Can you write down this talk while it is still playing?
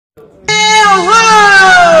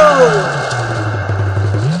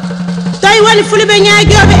woni fulɓe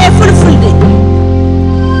ñaagoɓe e fulfulde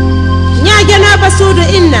ñaaganoɓe suudu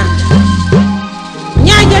inna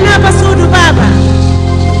ñaaganoɓe suudu baaba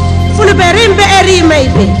fulɓe rimɓe e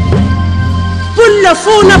rimayɓe pullo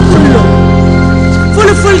fuuna pullo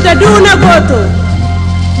fulfulde duuna gooto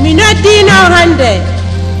mi noddino hande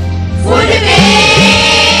fulɓe.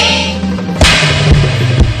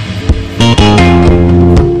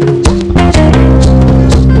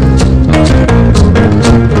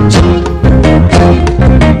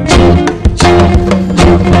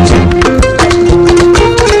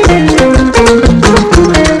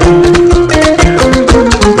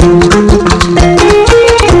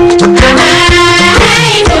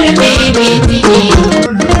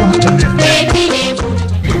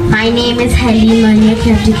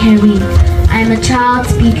 I'm a child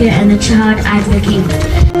speaker and a child advocate.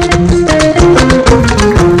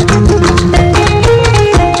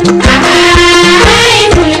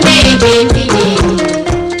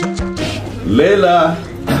 Leila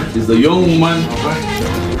is a young woman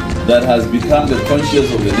that has become the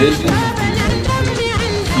conscience of the nation.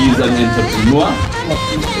 She is an entrepreneur, a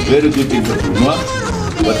very good entrepreneur,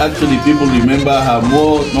 but actually people remember her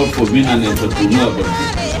more not for being an entrepreneur, but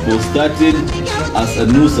for starting as a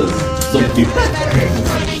nuisance, some people.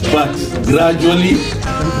 But gradually,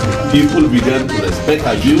 people began to respect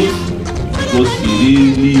her views because she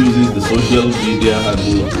really uses the social media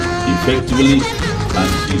handle effectively and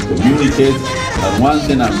she communicates. And one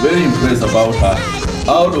thing I'm very impressed about her,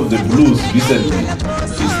 out of the blues recently,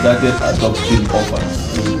 she started adopting orphans.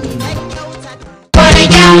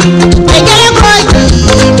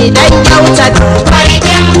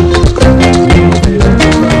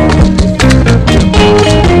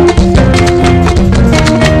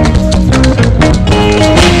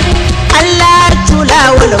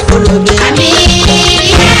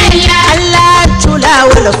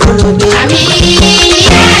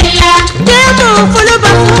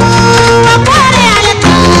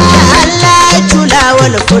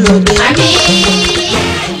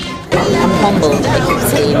 I'm humbled, I keep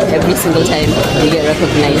saying, every single time you get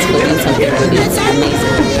recognized for doing something good. It's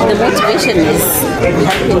amazing. The motivation is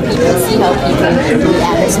helping people, see how people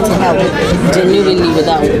react to help genuinely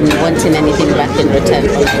without wanting anything back in return.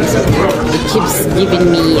 So it keeps giving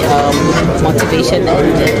me motivation and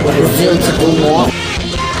zeal to do more.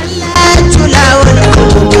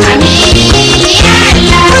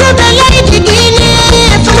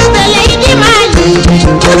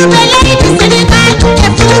 Fulfulde